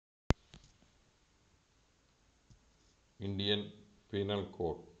Indian Penal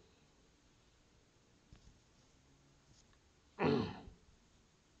Code.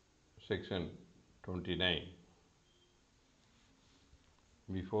 Section 29.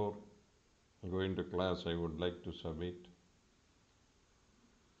 Before going to class, I would like to submit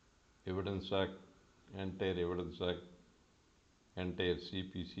Evidence Act, entire Evidence Act, entire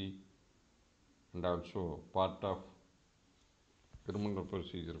CPC, and also part of Criminal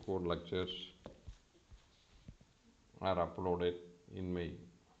Procedure Code lectures are uploaded in my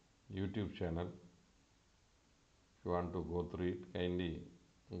YouTube channel. If you want to go through it, kindly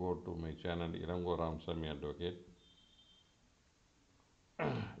go to my channel Irango Ramsamy Advocate.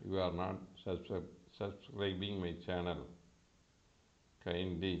 You are not subscribing my channel,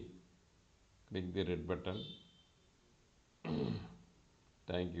 kindly click the red button.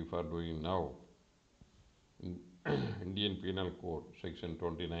 Thank you for doing now. Indian Penal Code, Section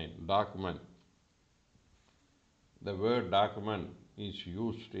 29, document. The word document is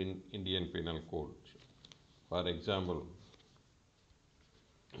used in Indian Penal Code. For example,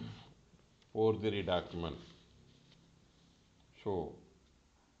 forgery document. So,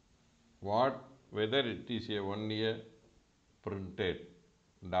 whether it is only a printed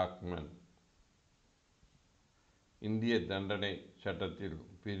document. இந்திய தண்டனை சட்டத்தில்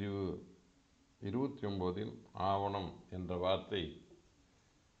பிரிவு 29 ஆவணம் என்ற வார்த்தை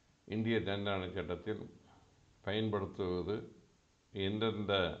இந்திய தண்டனை சட்டத்தில் பயன்படுத்துவது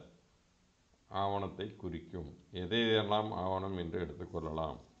எந்தெந்த ஆவணத்தை குறிக்கும், எதையெல்லாம் ஆவணம் என்று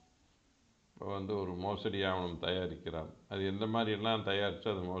எடுத்துக்கொள்ளலாம். இப்போ ஒரு மோசடி ஆவணம் தயாரிக்கிறார், அது எந்த மாதிரியெல்லாம் தயாரித்து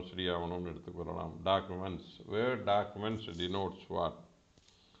அது மோசடி ஆவணம்னு எடுத்துக்கொள்ளலாம். Documents, word documents denotes what,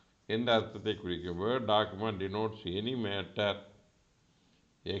 எந்த அர்த்தத்தை குறிக்கும். Word document denotes any matter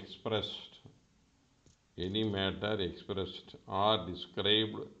expressed R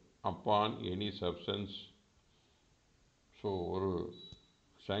described upon any substance. So ஒரு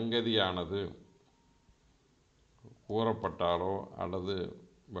சங்கதியானது கூறப்பட்டாலோ அல்லது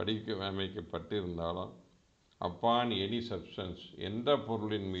வடிவமைக்கப்பட்டிருந்தாலோ அப்பான் எனி சப்ஸ்டன்ஸ், எந்த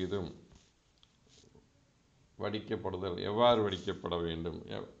பொருளின் மீதும் வடிக்கப்படுதல், எவ்வாறு வடிக்கப்பட வேண்டும்.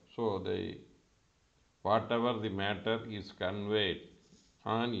 So whatever the matter is conveyed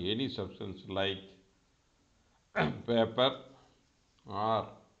on any substance like paper or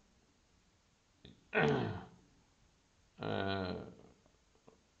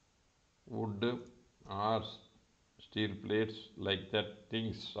wood or steel plates, like that,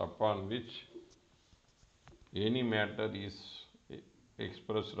 things upon which any matter is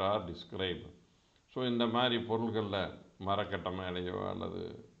expressed or described. So இந்த மாதிரி பொருள்களில் மரக்கட்டை மேலேயோ அல்லது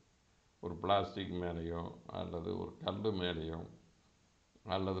ஒரு பிளாஸ்டிக் மேலேயோ அல்லது ஒரு கல் மேலேயோ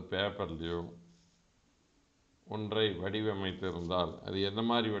அல்லது பேப்பர்லேயோ ஒன்றை வடிவமைத்திருந்தால் அது எந்த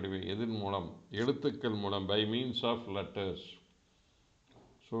மாதிரி எதன் மூலம், எழுத்துக்கள் மூலம், by means of letters.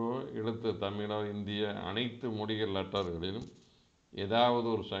 So எழுத்து தமிழோ இந்திய அனைத்து மொழிகள் லெட்டர்களிலும் ஏதாவது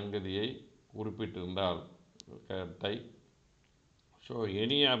ஒரு சங்கதியை குறிப்பிட்டிருந்தால் கட்டை. So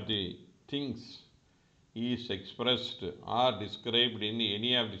any of the things is expressed or described in any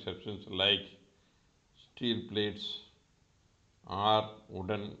of the substances like steel plates or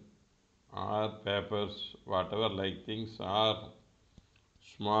wooden or papers, whatever like things, or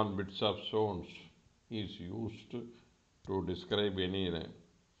small bits of stones is used to describe any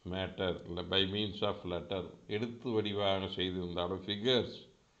matter by means of letter. எழுத்து வடிவாக செய்திருந்தாலோ, figures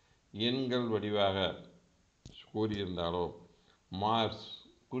எண்கள் வடிவாக கூறியிருந்தாலோ, marks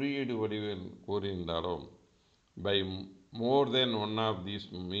குறியீடு வடிவில் கூறியிருந்தாலோ, by more then one of these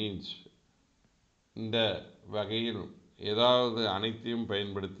means, இந்த வகையில் ஏதாவது அனைத்தையும்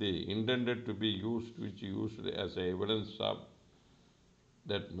பயன்படுத்தி, intended to be used which used as evidence of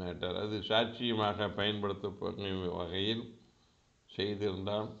that matter, அது சாட்சியமாக பயன்படுத்தப்படும் வகையில்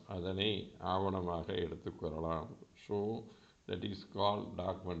செய்திருந்தால் அதனை ஆவணமாக எடுத்துக்கொள்ளலாம். So that is called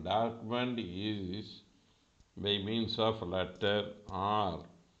document. Document is by means of letter or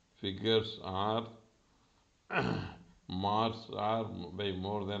figures or marks or by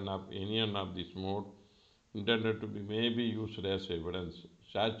more than of any one of this mode intended to be may be used as evidence.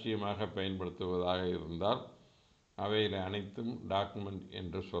 சாட்சியமாக பயன்படுத்துவதாக இருந்தால் அவையில் அனைத்தும் document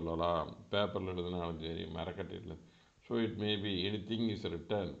என்று சொல்லலாம். பேப்பரில் எழுதினாலும் சரி, மரக்கட்டையில். So it may be anything is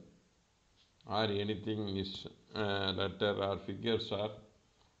written or anything is letter R figures R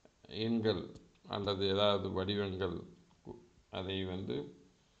எண்கள் அல்லது ஏதாவது வடிவங்கள், அதை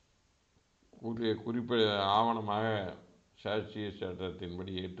ஆவணமாக சாட்சிய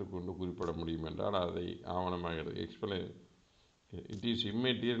சட்டத்தின்படி ஏற்றுக்கொண்டு குறிப்பிட முடியும் என்றால் அதை ஆவணமாக explain. It is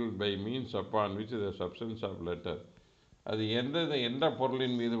immaterial by means upon which the substance of letter, அது எந்த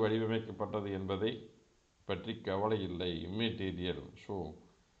பொருளின் மீது வடிவமைக்கப்பட்டது என்பதை பற்றி கவலை இல்லை, immaterial. So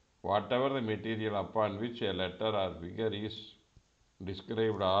whatever the material upon which a letter or figure is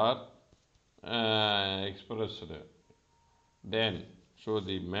described or expressed, then so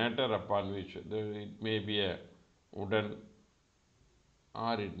the matter upon which it may be a wooden,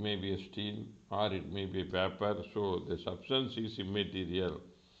 or it may be a steel, or it may be paper, so the substance is immaterial,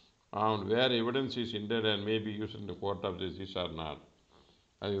 and where evidence is hindered and may be used in the court of justice or not.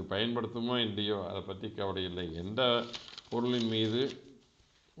 அது பயன்படுத்துமோ இல்லையோ அதை பற்றி கவலை இல்லை. எந்த பொருளின் மீது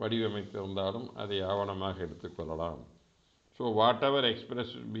வடிவமைத்திருந்தாலும் அதை ஆவணமாக எடுத்துக்கொள்ளலாம். So what ever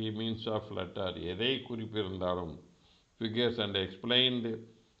express B means of letter, எதை குறிப்பிருந்தாலும் figures and explained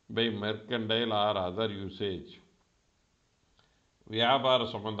by mercantile or other usage, வியாபார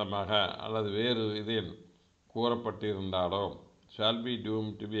சம்பந்தமாக அல்லது வேறு இதில் கூறப்பட்டிருந்தாலோ, shall be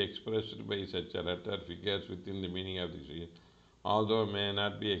doomed to be expressed by such a letter figures within the meaning of the section, although may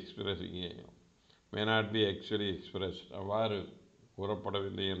not be actually expressed. அவ்வாறு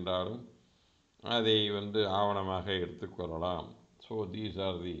கூறப்படவில்லை என்றாலும் அதை ஆவணமாக எடுத்துக்கொள்ளலாம். So these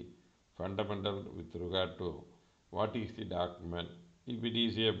are the fundamental with regard to what is the document. If it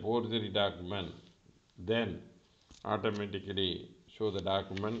is a forgery document, then automatically, so the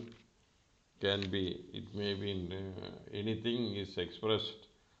document can be, it may be anything is expressed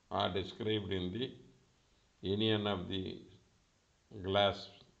or described in the any one of the glass,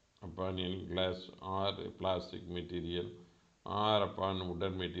 upon any glass or plastic material, or upon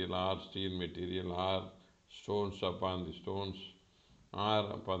wooden material or steel material, or stones upon the stones, or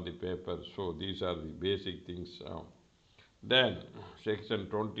upon the paper. So these are the basic things. Then section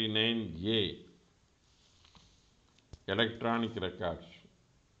 29A, electronic records.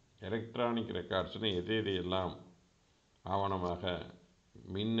 Electronic ரெக்கார்ட்ஸ்னு எதையெல்லாம் ஆவணமாக,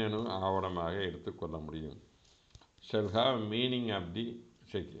 மின்னணு ஆவணமாக எடுத்துக்கொள்ள முடியும். shall have meaning of the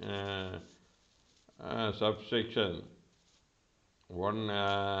subsection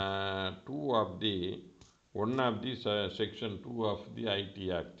 2 of the section 2 of the IT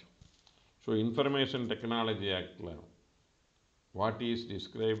Act. So Information Technology Act, what is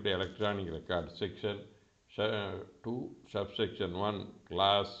described electronic record, section 2 subsection 1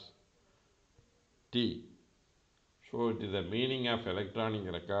 class T. So it is the meaning of electronic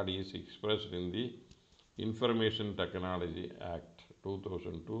record is expressed in the Information Technology Act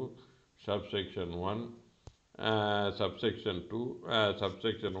 2002 subsection 1 subsection 2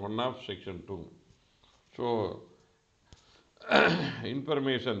 subsection 1 of section 2. So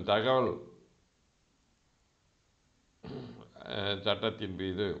information தகவல் சட்டத்தின்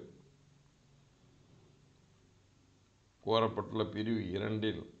மீது கோரப்பட்டுள்ள பிரிவு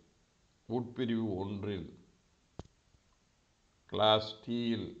 2 உட்பிரிவு 1 class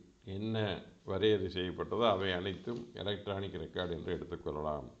Tயில் என்ன வரையறை செய்யப்பட்டதோ அவை அனைத்தும் electronic record என்று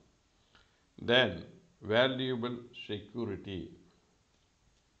எடுத்துக்கொள்ளலாம். தென் வேல்யூபிள் செக்யூரிட்டி,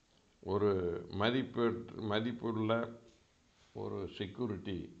 ஒரு மதிப்புள்ள ஒரு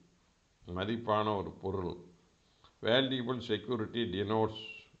செக்யூரிட்டி, மதிப்பான ஒரு பொருள். வேல்யூபிள் செக்யூரிட்டி டினோட்ஸ்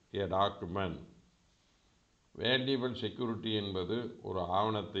எ டாக்குமெண்ட். வேல்யூபிள் செக்யூரிட்டி என்பது ஒரு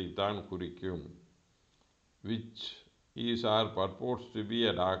ஆவணத்தை தான் குறிக்கும். Which is or purports to be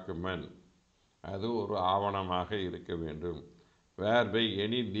a document, அது ஒரு ஆவணமாக இருக்க வேண்டும். whereby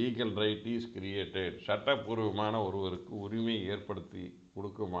any legal right is created, சட்டப்பூர்வமான ஒருவருக்கு உரிமை ஏற்படுத்தி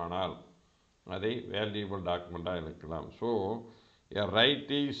கொடுக்குமானால் அதை வேல்யூபிள் டாக்குமெண்ட்டாக இருக்கலாம். So a right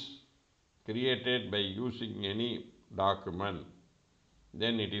is created by using any document,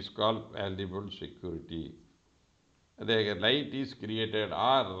 then it is called valuable security. The right is created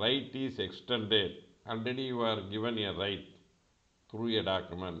or right is extended. Already you are given a right through a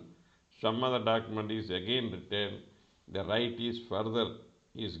document. Some other document is again written, the right is further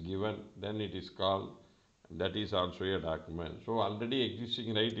is given, then it is called, that is also a document. So already existing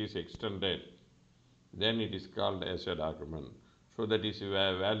right is extended, then it is called as a document. So that is a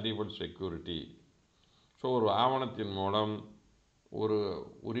valuable security. So ஒரு ஆவணத்தின் மூலம் ஒரு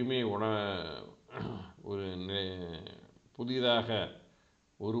உரிமை ஒரு புதிதாக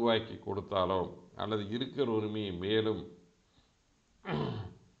உருவாக்கி கொடுத்தாலோ அல்லது இருக்கிற உரிமையை மேலும்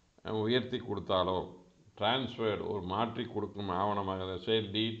உயர்த்தி கொடுத்தாலோ, டிரான்ஸ்ஃபர்டு ஒரு மாற்றி கொடுக்கும் ஆவணமாக sale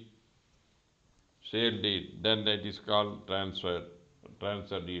deed, then that is called transfer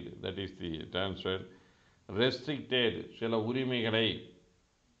deed, that is the transfer. Restricted, சில உரிமைகளை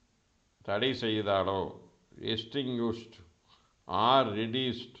தடை செய்தாலோ, extinguished or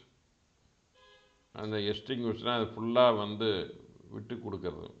reduced, அந்த எஸ்டிங்யூஸ்னால் அது ஃபுல்லாக விட்டு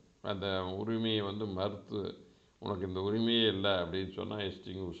கொடுக்கறது, அந்த உரிமையை மறுத்து உனக்கு இந்த உரிமையே இல்லை அப்படின்னு சொன்னால்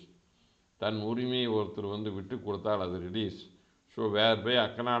எஸ்டிங்யூஸ். தன் உரிமையை ஒருத்தர் விட்டு கொடுத்தால் அது release. So whereby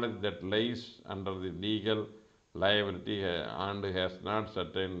acknowledge that lies under the legal liability and has not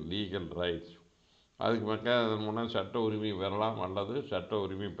certain legal rights. அதுக்கு மக்கள் அதன் மூலம் சட்ட உரிமை பெறலாம் அல்லது சட்ட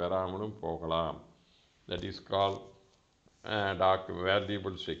உரிமை பெறாமலும் போகலாம். That is call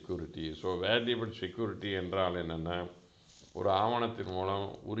valuable security. So valuable security என்றால் என்னென்னா, ஒரு ஆவணத்தின் மூலம்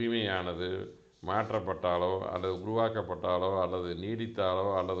உரிமையானது மாற்றப்பட்டாலோ அல்லது உருவாக்கப்பட்டாலோ அல்லது நீடித்தாலோ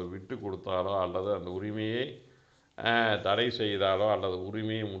அல்லது விட்டு கொடுத்தாலோ அல்லது அந்த உரிமையை தடை செய்தாலோ அல்லது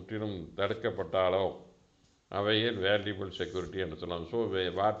உரிமையை முற்றிலும் தடுக்கப்பட்டாலோ அவையில் வேல்யூபிள் செக்யூரிட்டி என்று சொல்லலாம். So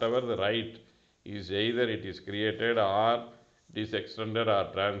what ever the right is either it is created or it is extended or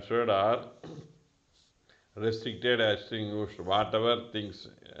transferred or restricted, extinguished, whatever things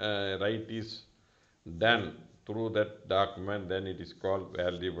right is done through that document, then it is called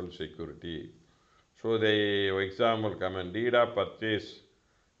valuable security. So the example common deed of purchase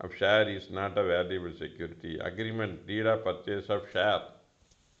of share is not a valuable security. Agreement deed of purchase of share.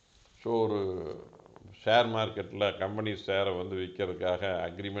 So ஒரு share மார்க்கெட்டில் company ஷேரை வந்து விற்கிறதுக்காக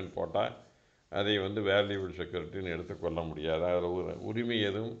agreement போட்டால் அதை வந்து valuable செக்யூரிட்டின்னு எடுத்துக்கொள்ள முடியாது. அதில் உரிமை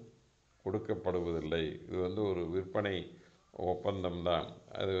எதுவும் கொடுக்கப்படுவதில்லை. இது வந்து ஒரு விற்பனை ஒப்பந்தம் தான்.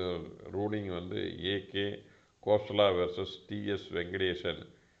 அது ரூலிங் வந்து AK Khosla versus DS Venkatesan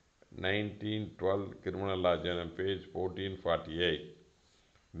 1912 criminal law Journal page 1448.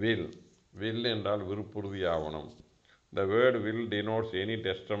 Will என்றால் விருப்புறுதி ஆவணம். த word will denotes any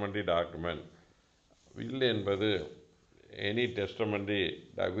testamentary document. Will என்பது எனி டெஸ்டமெண்ட்ரி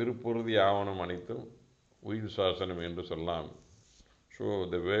விருப்புறுதி ஆவணம் அனைத்தும் உயில் சாசனம் என்று சொல்லலாம். So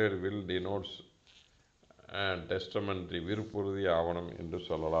the word will denotes testamentary விருப்புறுதி ஆவணம் என்று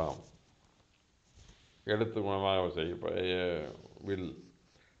சொல்லலாம். எழுத்து மூலமாக செய்ய will.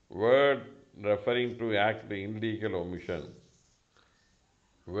 Word referring to act illegal omission.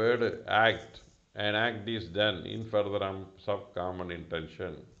 Word act. An act is done in furtherance of common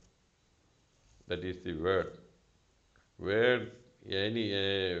intention. That is the word. Word any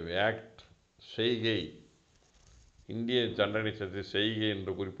act செய்கை. இந்திய தண்டனை சட்டத்தை செய்கை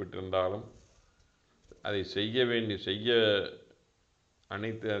என்று குறிப்பிட்டிருந்தாலும் அதை செய்ய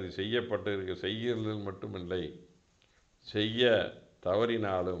அனைத்து அது செய்யப்பட்டிருக்க செய்கிறது மட்டுமில்லை, செய்ய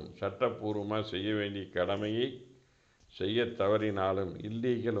தவறினாலும் சட்டப்பூர்வமாக செய்ய வேண்டிய கடமையை செய்ய தவறினாலும்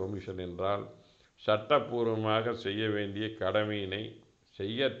இல்லீகல் ஒமிஷன் என்றால் சட்டப்பூர்வமாக செய்ய வேண்டிய கடமையினை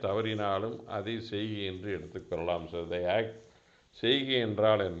செய்ய தவறினாலும் அதை செய்கை என்று எடுத்துக்கொள்ளலாம். So the act. செய்கை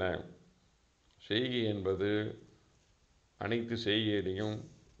என்றால் என்ன? செய்கை என்பது அனைத்து செய்கையிலையும்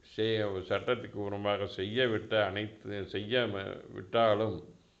சட்டத்துக்கு புறம்பாக செய்ய விட்டாலும்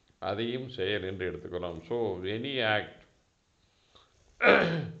அதையும் செயல் என்று எடுத்துக்கொள்ளலாம். So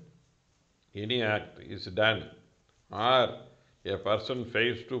any act is done or a person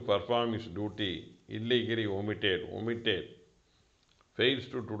fails to perform his duty, illegally omitted, fails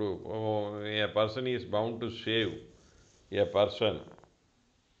to do, a person is bound to save a person,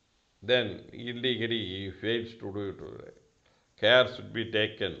 then illegally he fails to do it. Care should be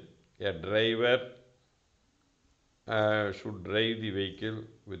taken. A driver should drive the vehicle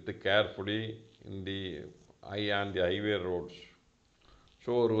with carefully on the highway roads.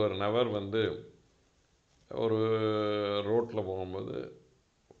 So ஒரு நபர் வந்து ஒரு ரோட்டில் போகும்போது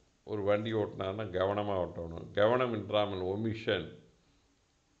ஒரு வண்டி ஓட்டினார்னா கவனமாக ஓட்டணும். கவனம் இல்லாமல் ஒமிஷன்.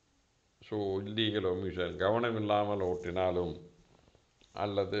 So illegal omission. கவனம் இல்லாமல் ஓட்டினாலும்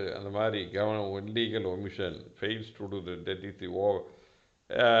அல்லது அந்த மாதிரி illegal omission fails to to that is the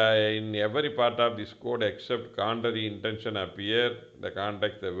in every part of this code except contrary intention appear the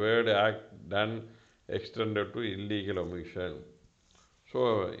context the word act done extended to illegal omission. So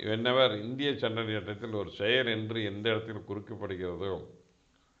whenever இந்திய தண்டனை சட்டத்தில் ஒரு செயல் என்று எந்த இடத்தில் குறிக்கப்படுகிறதோ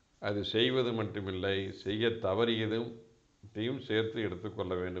அது செய்வது மட்டுமில்லை, செய்ய தவறியதையும் சேர்த்து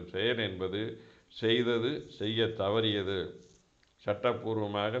எடுத்துக்கொள்ள வேண்டும். செயல் என்பது செய்தது, செய்ய தவறியது,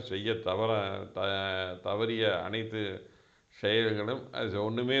 சட்டப்பூர்வமாக செய்ய தவறிய அனைத்து செயல்களும். அது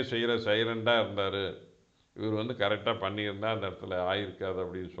ஒன்றுமே செய்கிற சைலண்டாக இருந்தார், இவர் வந்து கரெக்டாக பண்ணியிருந்தால் அந்த இடத்துல ஆயிருக்காது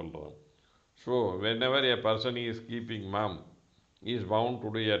அப்படின்னு சொல்கிறோம். So whenever a person is keeping mum is bound to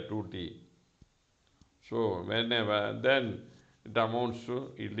do a duty. So whenever then it amounts to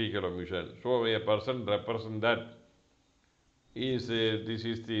illegal omission. So a person represent that is this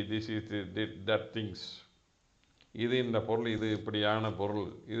is that things. இது இந்த பொருள், இது இப்படியான பொருள்,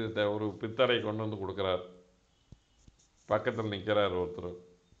 இது ஒரு பித்தளை கொண்டு வந்து கொடுக்குறார், பக்கத்தில் நிற்கிறார் ஒருத்தர்,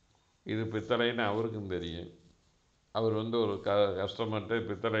 இது பித்தளைன்னு அவருக்கும் தெரியும். அவர் வந்து ஒரு கஸ்டமர்கிட்ட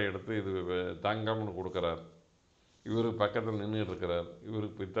பித்தளை எடுத்து இது தங்கம்னு கொடுக்குறார், இவர் பக்கத்தில் நின்றுட்டு இருக்கிறார்,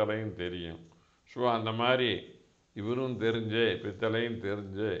 இவருக்கு பித்தளையும் தெரியும். ஸோ அந்த மாதிரி இவரும் தெரிஞ்சே பித்தளையும்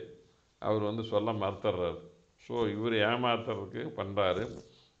தெரிஞ்சே அவர் வந்து சொல்ல மறுத்துறார். ஸோ இவர் ஏமாத்துறதுக்கு பண்ணுறாரு.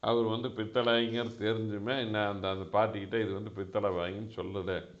 அவர் வந்து பித்தளைங்கிறது தெரிஞ்சுமே என்ன அந்த அந்த பார்ட்டிக்கிட்ட இது வந்து பித்தளை வாங்கின்னு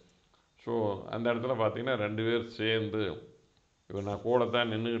சொல்லுது. ஸோ அந்த இடத்துல பார்த்தீங்கன்னா 2 பேர் சேர்ந்து, இவர் நான் கூட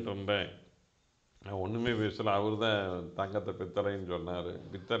தான் நின்றுக்கிட்டு இருந்தேன், நான் ஒன்றுமே பேசலை, அவர் தான் தங்கத்தை பித்தளைன்னு சொன்னார்,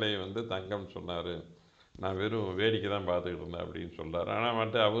 பித்தளையை வந்து தங்கம்னு சொன்னார், நான் வெறும் வேடிக்கை தான் பார்த்துக்கிட்டு இருந்தேன் அப்படின்னு சொல்கிறார். ஆனால்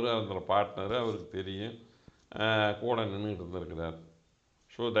மட்டும் அவரும் அதில் பார்ட்னரு, அவருக்கு தெரியும், கூட நின்றுக்கிட்டு இருந்திருக்கிறார்.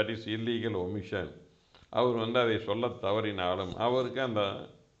 So that is illegal omission. அவர் வந்து அதை சொல்ல தவறினாலும் அவருக்கு அந்த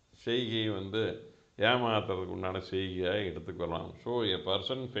செய்கையை வந்து ஏமாத்துறதுக்கு உண்டான செய்கையாக எடுத்துக்கலாம். So a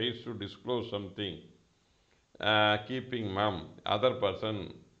person fails to disclose something keeping mum, other person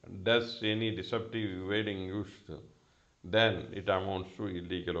does any deceptive evading used, then it amounts to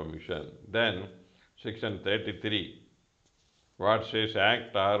illegal omission. Then section 33 what says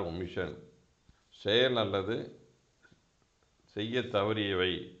act or omission, செயல் அல்லது செய்ய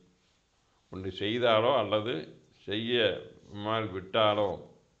தவறியவை ஒன்று செய்தாலோ அல்லது செய்யாமல் விட்டாலோ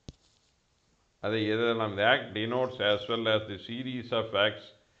அதை எதெல்லாம். the act denotes as well as the series of acts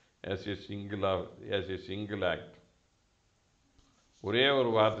as a single act. ஒரே ஒரு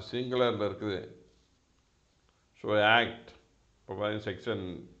வார்த்தை சிங்குலரில் இருக்குது. ஸோ ஆக்ட் இப்போ பார்த்தீங்கன்னா செக்ஷன்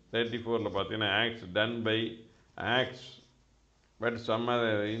 34 பார்த்தீங்கன்னா acts done by acts, but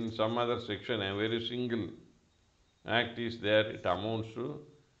in some other section a very single act is there, it amounts to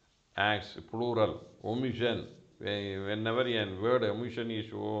acts, plural. Omission, whenever a word omission is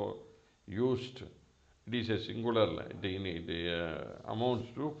used, it is a singular, it amounts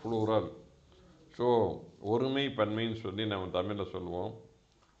to plural. So ஒருமை பன்மைன்னு சொல்லி நம்ம தமிழில் சொல்லுவோம்.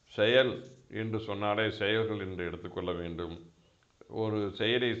 செயல் என்று சொன்னாலே செயல்கள் என்று எடுத்துக்கொள்ள வேண்டும். ஒரு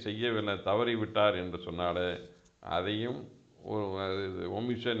செயலை செய்யவில்லை தவறிவிட்டார் என்று சொன்னாலே அதையும்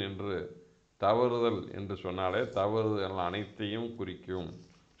ஒமிஷன் என்று, தவறுதல் என்று சொன்னாலே தவறுதல் அனைத்தையும் குறிக்கும்.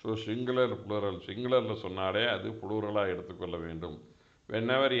 ஸோ சிங்குலர் ப்ளூரல், சிங்குலரில் சொன்னாலே அது ப்ளூரலாக எடுத்துக்கொள்ள வேண்டும்.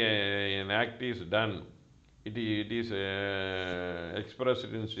 whenever an act is done, it is expressed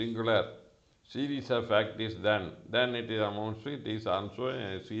in singular, series of act is done, then it is amounts to, it is also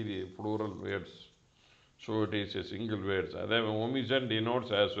a series plural words, so it is a single words. Then omission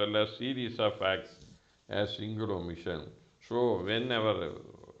denotes as well as series of acts as single omission. So whenever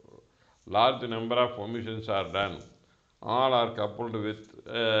large number of omissions are done, all are coupled with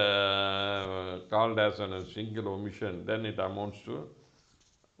called as a single omission, then it amounts to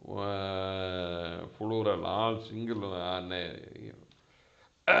plural. All single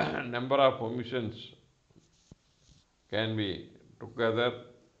number of omissions can be together,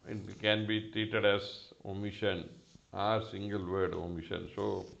 it can be treated as omission or single word omission.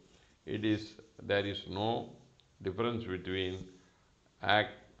 So there is no difference between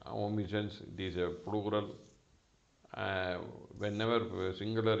act omissions, it is a plural. Whenever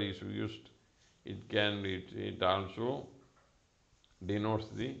singular is used, it also denotes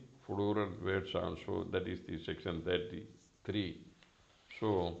the plural words also. That is the section 33.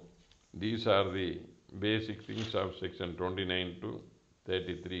 So these are the basic things of section 29 to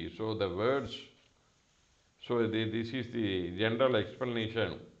 33. So the words, so this is the general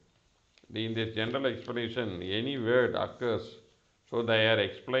explanation. In this general explanation, any word occurs, so they are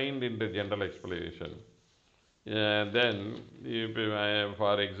explained in the general explanation. Then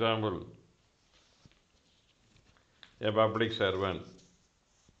for example, a public servant,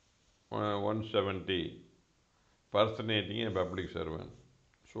 170, personating a public servant.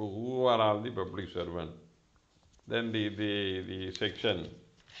 So who are all the public servants? Then the section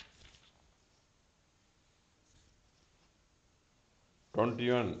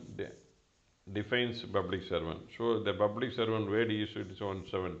 21 defines public servant. So the public servant word is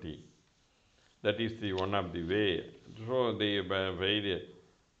 170. That is the one of the way. So the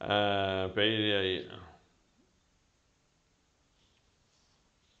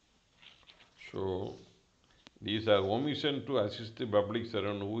so these are omission to assist the public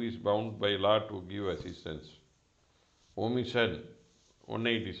servant who is bound by law to give assistance. Omission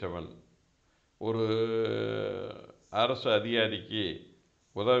 187. ஒரு அரசு அதிகாரிக்கு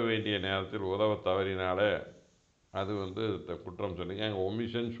உதவ வேண்டிய நேரத்தில் உதவ தவறினால அது வந்து குற்றம் சொல்லிங்க. அங்கே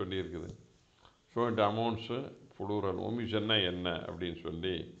ஒமிஷன் சொல்லியிருக்குது. So it அமௌண்ட்ஸு plural. ஒமிஷன்னா என்ன அப்படின்னு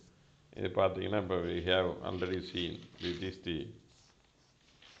சொல்லி இது பார்த்தீங்கன்னா இப்போ we have already seen this is the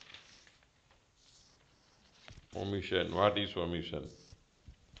omission. What is omission?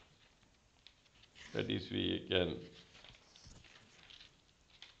 That is, we can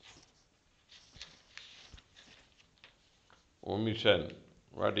omission.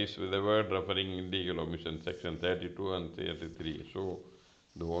 What is the word referring illegal omission? Section 32 and 33. So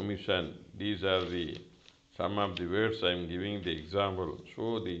the omission, these are some of the words I am giving the example.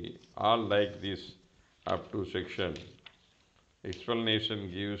 So all like this up to section. Explanation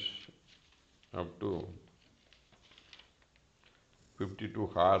gives up to 52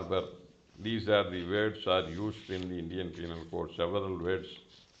 harbor. These are the words are used in the Indian Penal Code. Several words,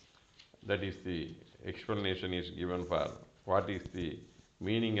 that is the explanation is given for what is the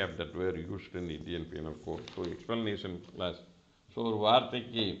meaning of that word used in the Indian Penal Code. So explanation class. So ஒரு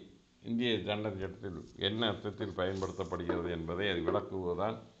வார்த்தைக்கு இந்திய தண்டனை சட்டத்தில் என்ன அர்த்தத்தில் பயன்படுத்தப்படுகிறது என்பதை அது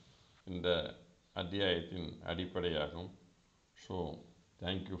விளக்குவதுதான் இந்த அத்தியாயத்தின் அடிப்படையாகும். ஸோ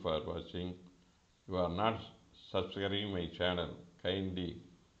தேங்க்யூ ஃபார் வாட்சிங். You are not subscribing my channel, kindly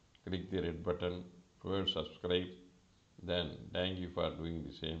click the red button, subscribe, then thank you for doing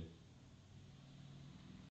the same.